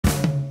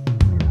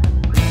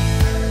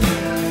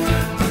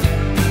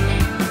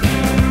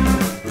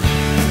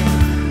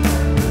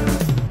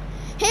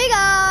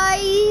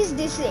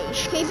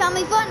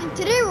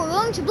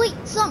going to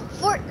play some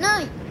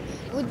Fortnite.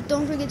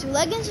 Don't forget to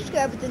like and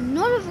subscribe with the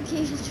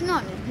notifications turn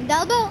on. Hit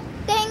that bell.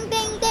 Ding,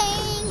 ding,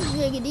 ding.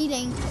 Jiggity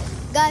ding.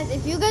 Guys,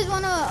 if you guys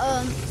want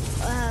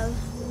to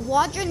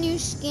watch a new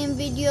skin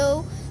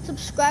video,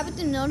 subscribe with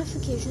the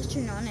notifications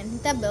turn on and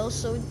hit that bell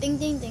so ding,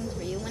 ding, ding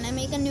for you when I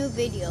make a new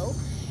video.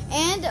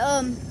 And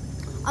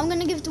I'm going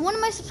to give to one of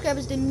my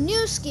subscribers the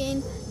new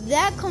skin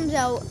that comes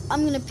out.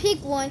 I'm going to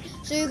pick one,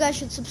 so you guys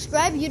should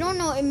subscribe. You don't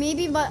know, it might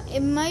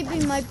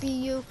be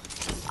you.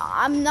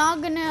 I'm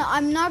not gonna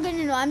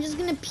know. I'm just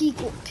gonna pick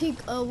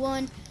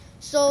one.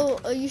 So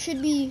you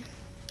should be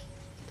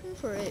looking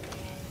for it.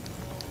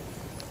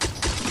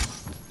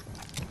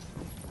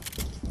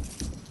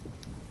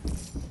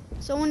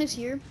 Someone is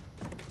here.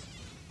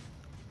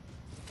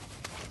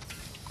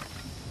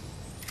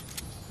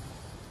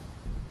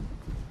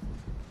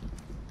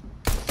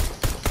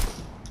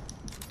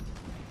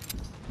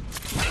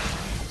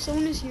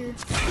 Someone is here.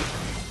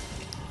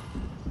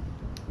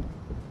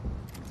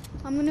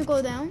 I'm gonna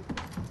go down.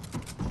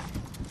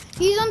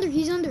 He's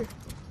under.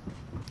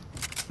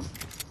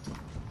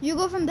 You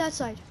go from that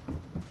side.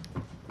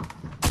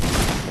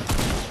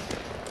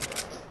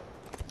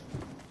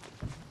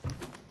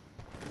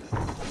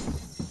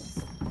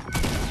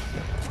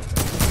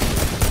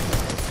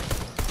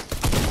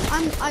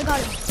 I got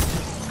him.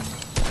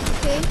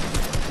 Okay.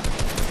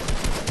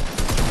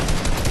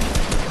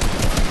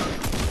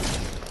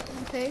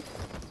 Okay.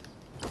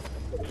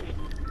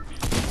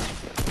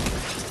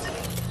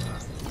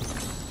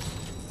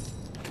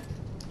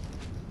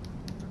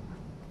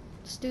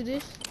 Let's do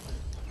this.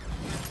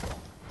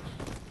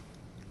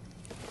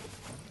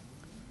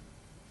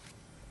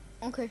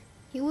 Okay,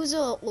 he was a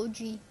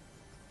OG.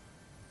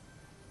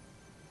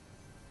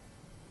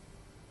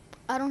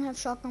 I don't have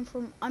shotgun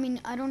from, I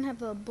don't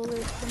have a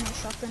bullet for my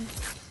shotgun.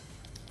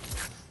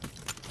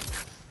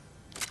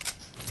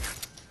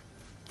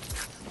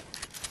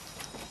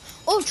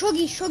 Oh,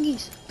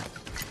 chuggies.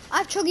 I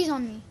have chuggies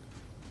on me.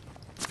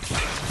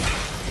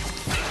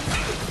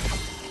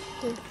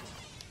 Good.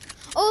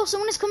 Oh,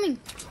 someone is coming.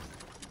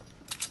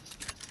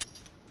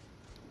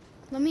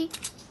 Let me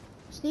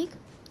sneak.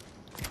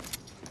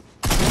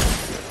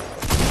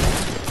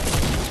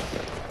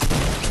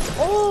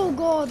 Oh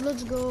God,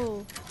 let's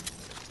go.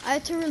 I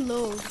had to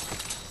reload.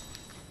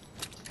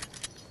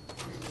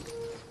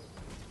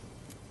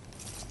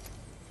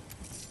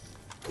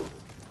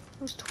 It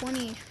was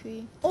 20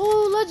 HP.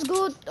 Oh, let's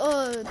go.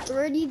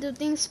 30, the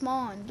thing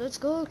spawned. Let's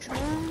go, try.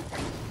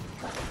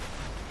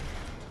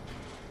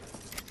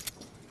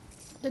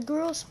 The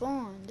girl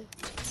spawned.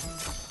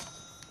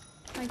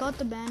 I got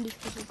the bandage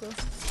for the girl.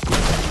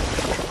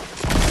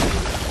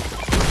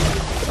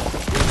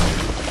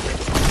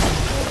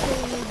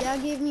 Okay,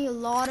 that gave me a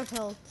lot of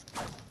health.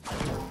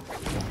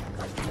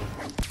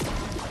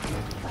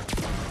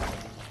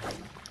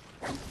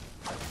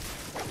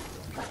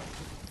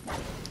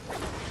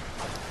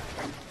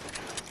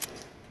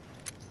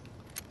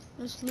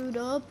 Let's loot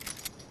up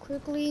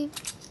quickly.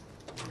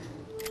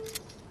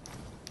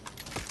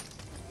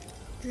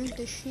 Drink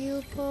the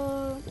shield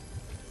pot.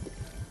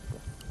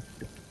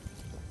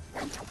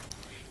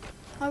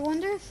 I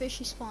wonder if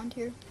fishy spawned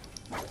here.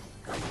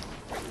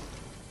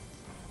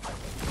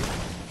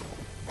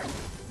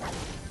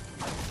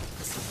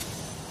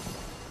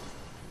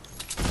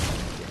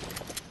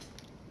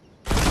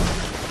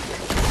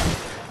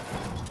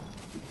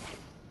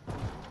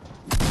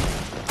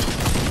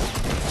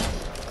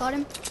 Got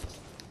him.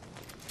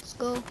 Let's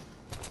go.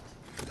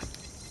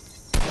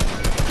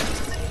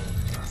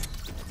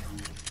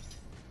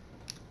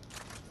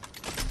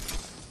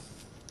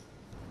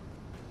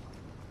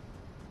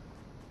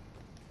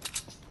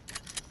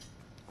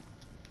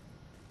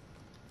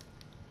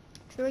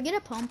 Should we get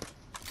a pump?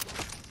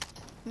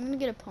 I'm gonna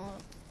get a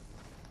pump.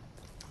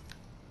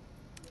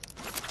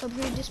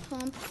 Upgrade this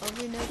pump,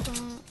 upgrade that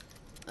pump,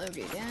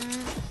 upgrade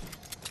that,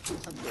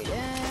 upgrade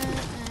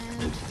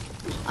that, and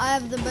I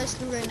have the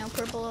best loot right now.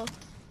 Purple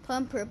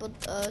pump, purple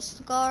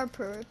scar,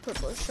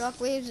 purple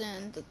shockwaves,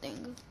 and the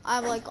thing. I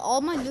have like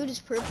all my loot is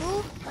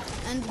purple,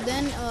 and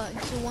then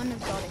it's one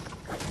exotic.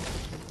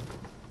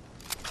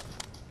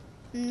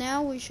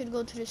 Now we should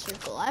go to the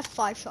circle. I have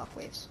 5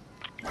 shockwaves.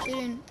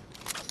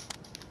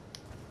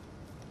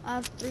 I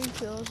have 3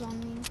 kills on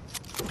me.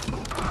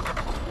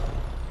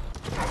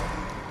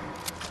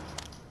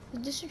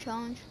 Is this a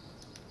challenge?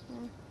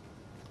 No.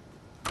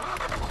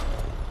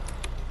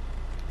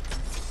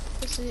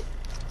 That's it.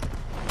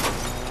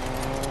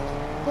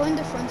 Go in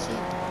the front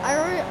seat.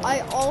 I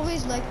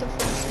always like the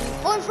front seat.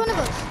 Oh, in front of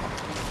us.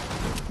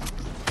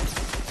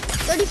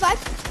 35.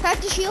 Crack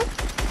the shield.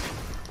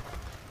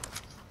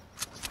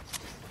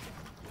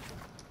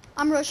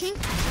 I'm rushing.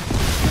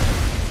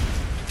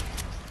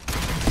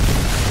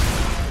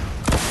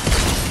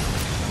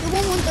 You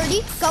won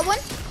 130. Got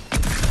one.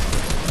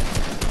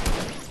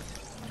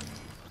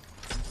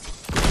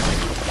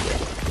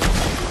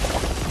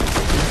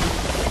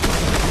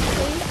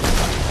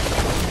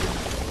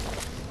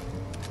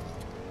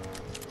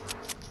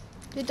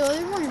 Did the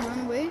other one run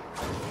away?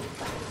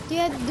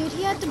 Did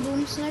he have the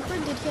boom sniper?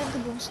 Did he have the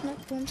boom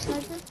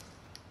sniper?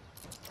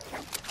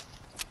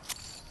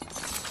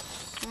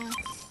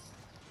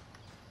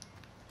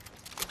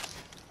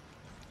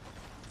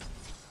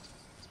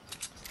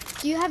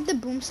 Do you have the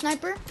boom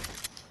sniper?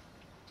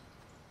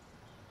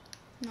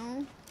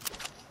 No.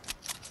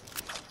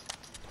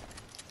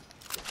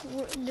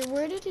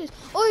 Where did his?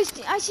 Oh,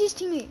 I see his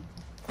teammate.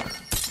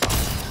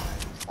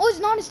 Oh, it's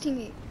not his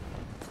teammate.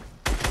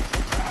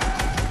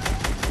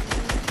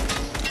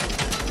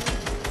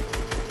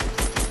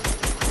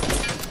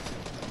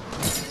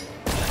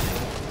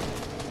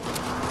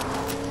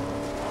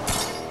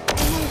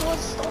 Oh my God!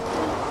 Stop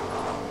it.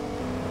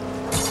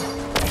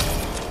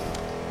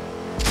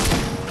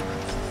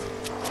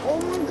 Oh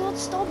my God!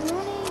 Stop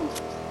running.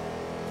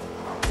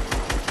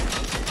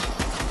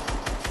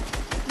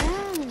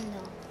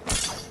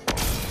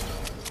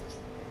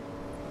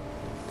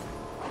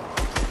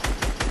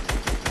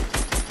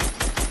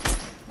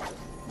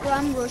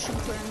 I'm rushing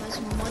for him as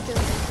much as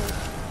I could.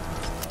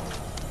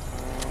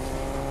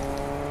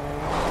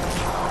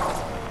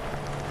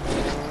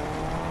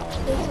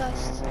 Stay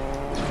fast.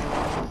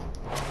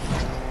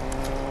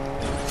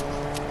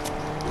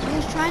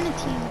 He's trying to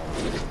team.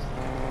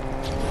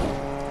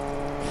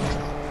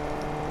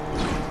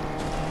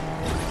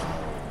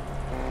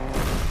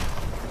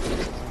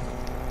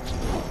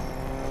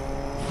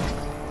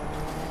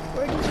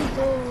 Where did he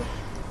go?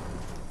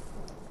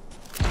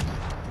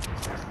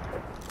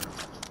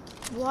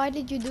 Why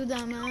did you do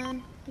that,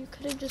 man? You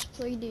could have just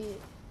played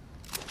it.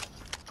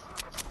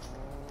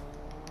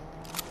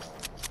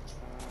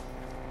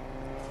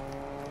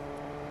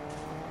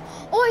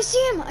 Oh, I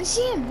see him! I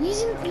see him!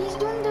 He's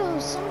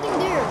doing something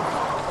there.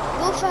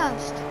 Go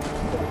fast.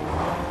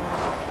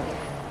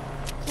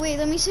 Wait,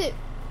 let me sit.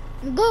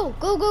 Go,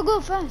 go, go, go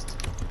fast.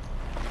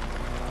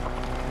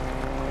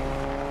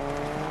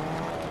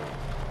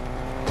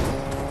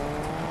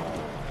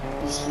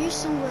 He's here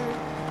somewhere.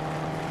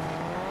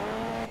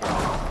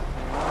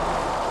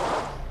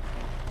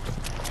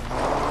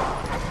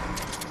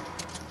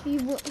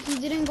 He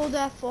didn't go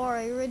that far.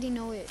 I already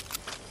know it.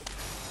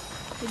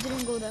 He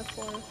didn't go that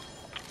far.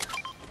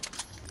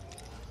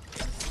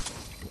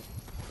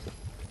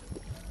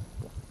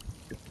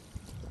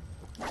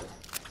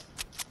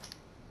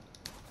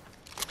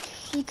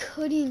 He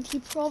couldn't.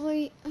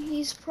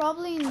 He's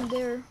probably in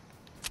there.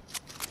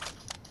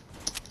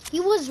 He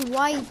was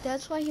white.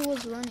 That's why he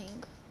was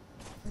running.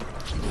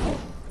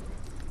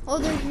 Oh,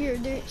 they're here.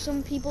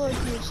 Some people are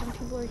here. Some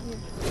people are here.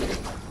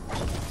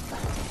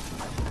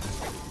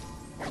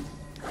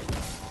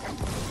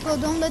 Bro,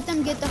 don't let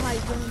them get the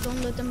height.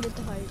 Don't let them get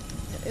the height.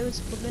 It was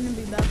gonna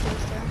be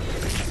backwards there.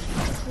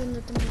 Don't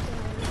let them get the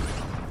height.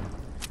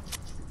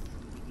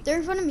 They're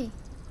in front of me.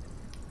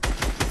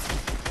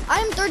 I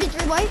am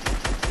 33 white.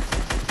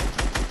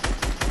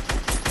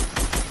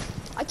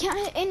 I can't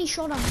hit any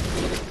shot on him.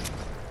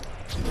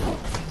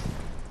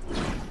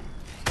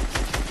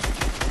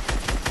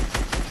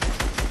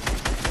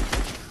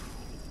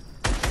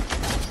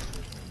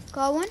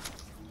 Got one.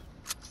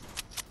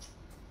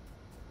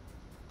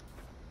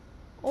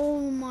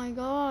 Oh my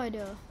God.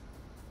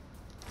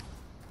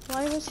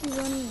 Why was he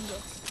running?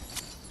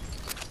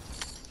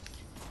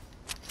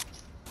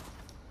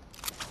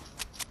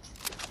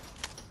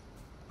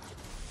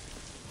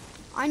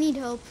 I need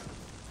help.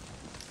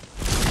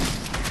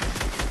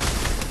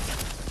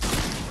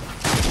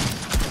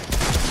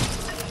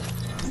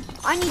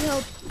 I need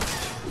help.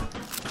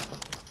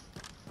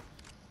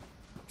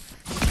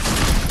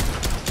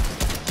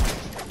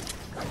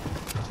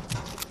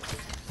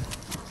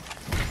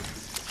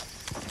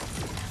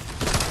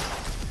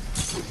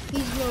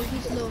 He's low,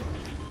 he's low.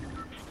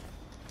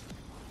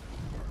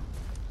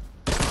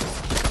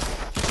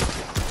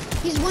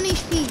 He's 1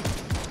 HP.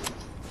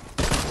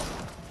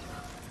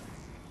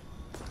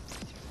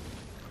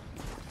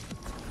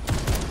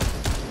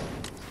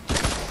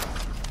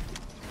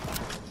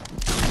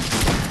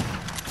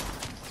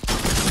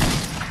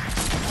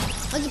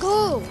 Let's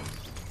go.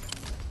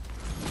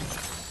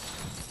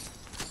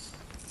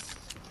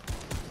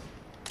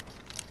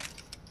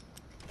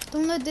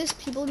 Don't let these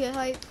people get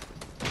hype.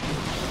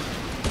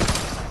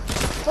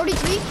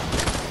 43.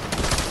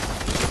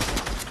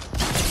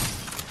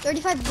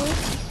 35 blue.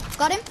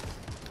 Got him.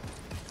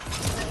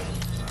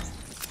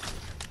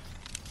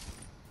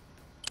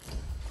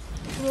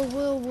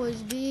 Royale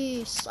was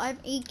beast. I have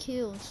 8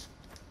 kills.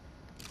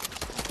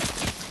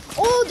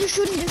 Oh, they're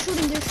shooting, they're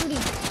shooting, they're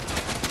shooting.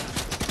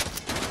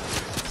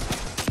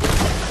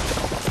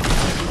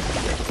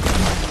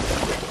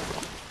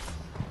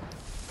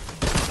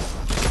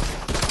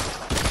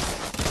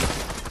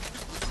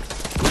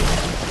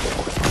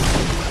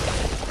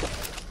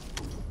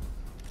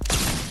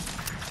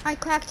 I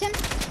cracked him.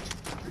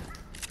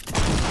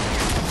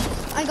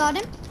 I got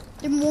him.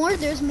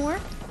 There's more.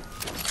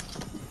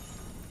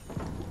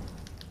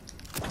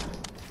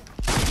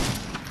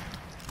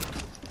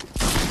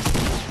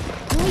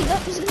 No,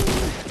 he's gonna be.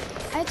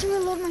 I had to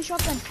reload my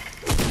shotgun.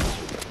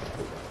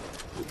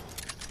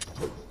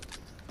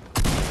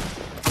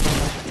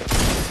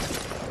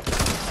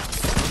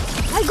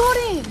 I got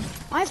him.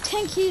 I have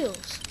 10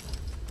 kills.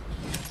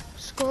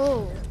 Let's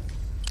go.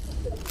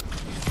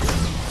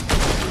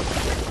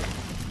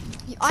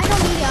 I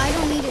don't need it, I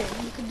don't need it.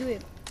 You can do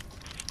it.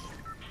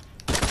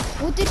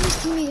 What did his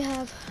teammate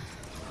have?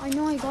 I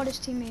know I got his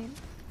teammate.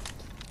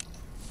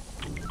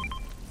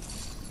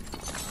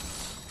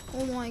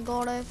 Oh my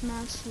god, I have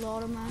mats, a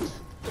lot of mats.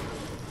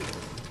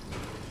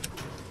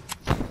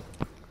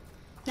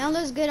 Now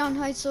let's get on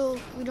height so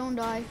we don't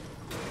die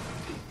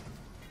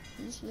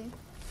easily.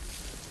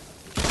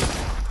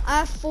 I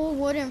have full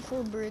wood and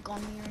full brick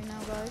on me right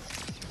now, guys.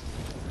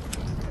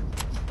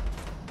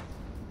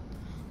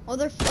 Oh,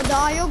 the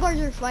IO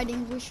guards are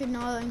fighting. We should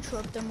not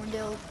interrupt them or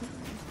they'll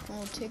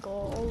take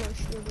all our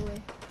shit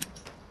away.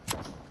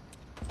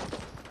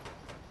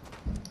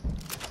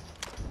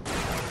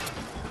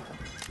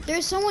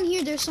 There's someone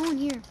here, there's someone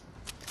here.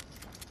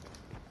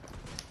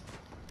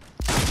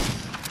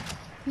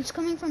 He's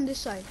coming from this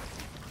side.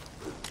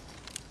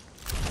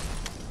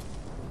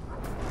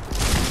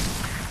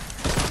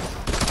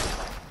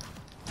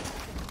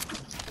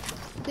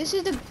 This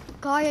is the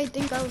guy I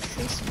think I was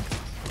chasing.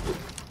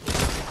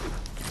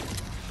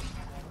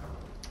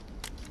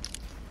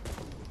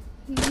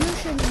 You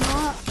should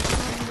not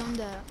have done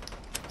that.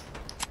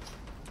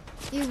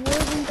 It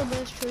wasn't the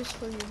best choice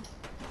for you.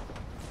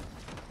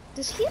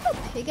 Does he have a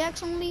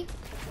pickaxe only? Is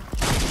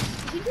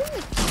he doing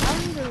a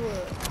challenge or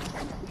what?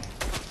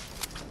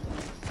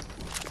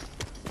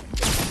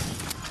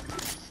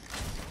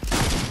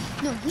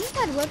 No, he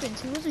had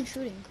weapons. He wasn't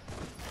shooting.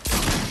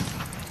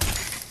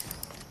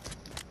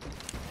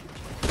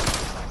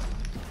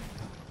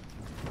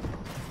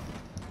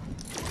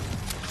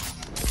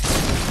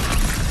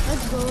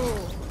 Let's go.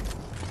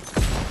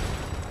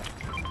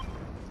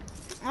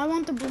 I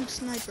want the boom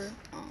sniper.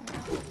 Oh.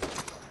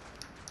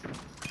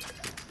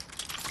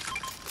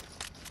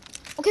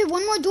 Okay,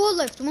 one more duo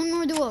left. One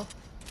more duo.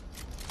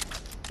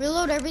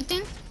 Reload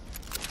everything.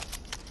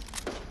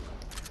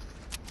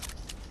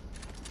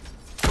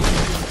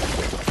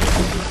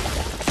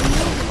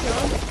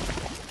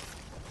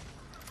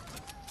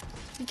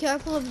 Be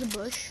careful of the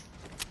bush.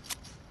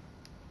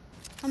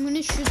 I'm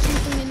gonna shoot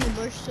something in the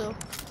bush, so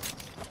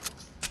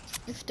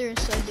if they're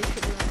inside, they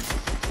should run.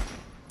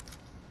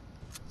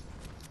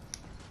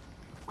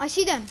 I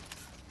see them.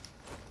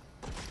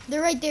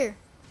 They're right there.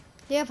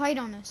 They have height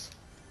on us.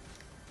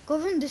 Go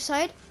from this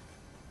side.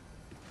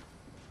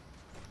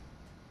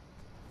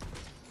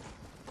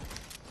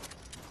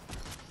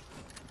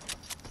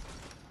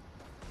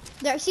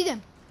 There, I see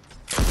them.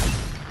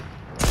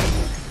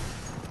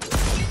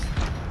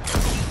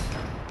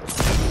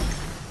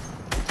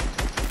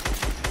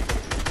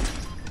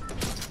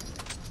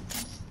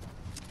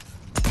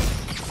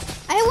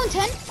 I have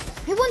 110. I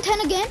have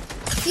 110 again.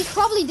 He's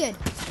probably dead.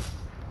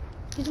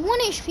 He's 1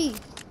 HP.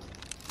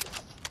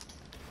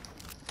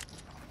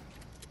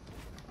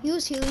 He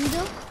was healing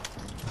though.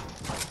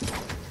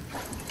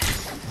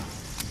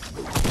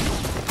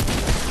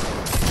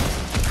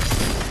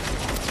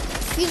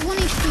 He's 1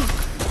 HP.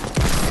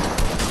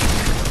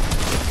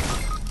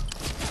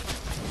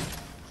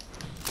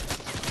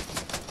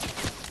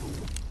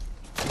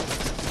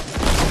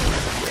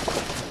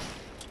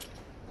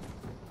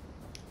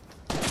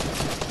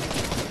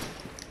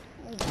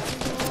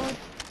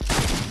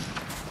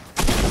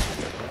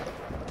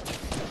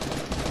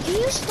 Can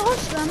you stop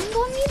spamming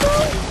on me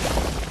though?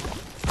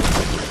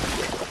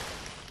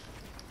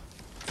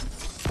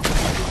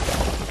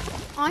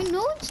 I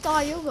know it's the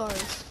IO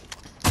guards.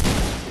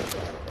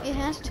 It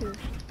has to.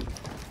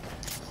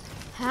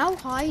 How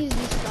high is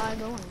this guy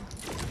going?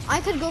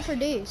 I could go for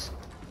days.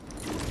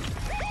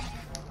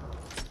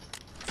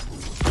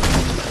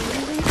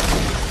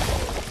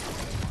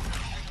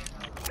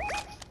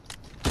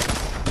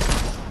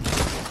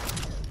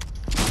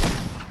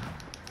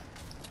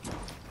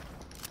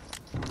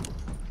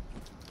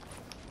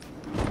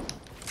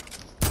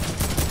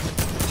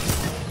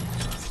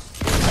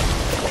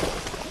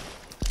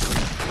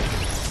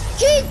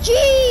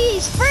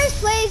 GG's! First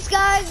place,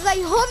 guys. I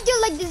hope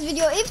you liked this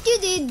video. If you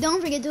did,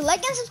 don't forget to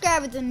like and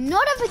subscribe with the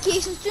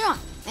notifications turned on.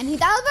 And hit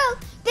that bell.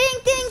 Ding,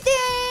 ding,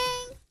 ding!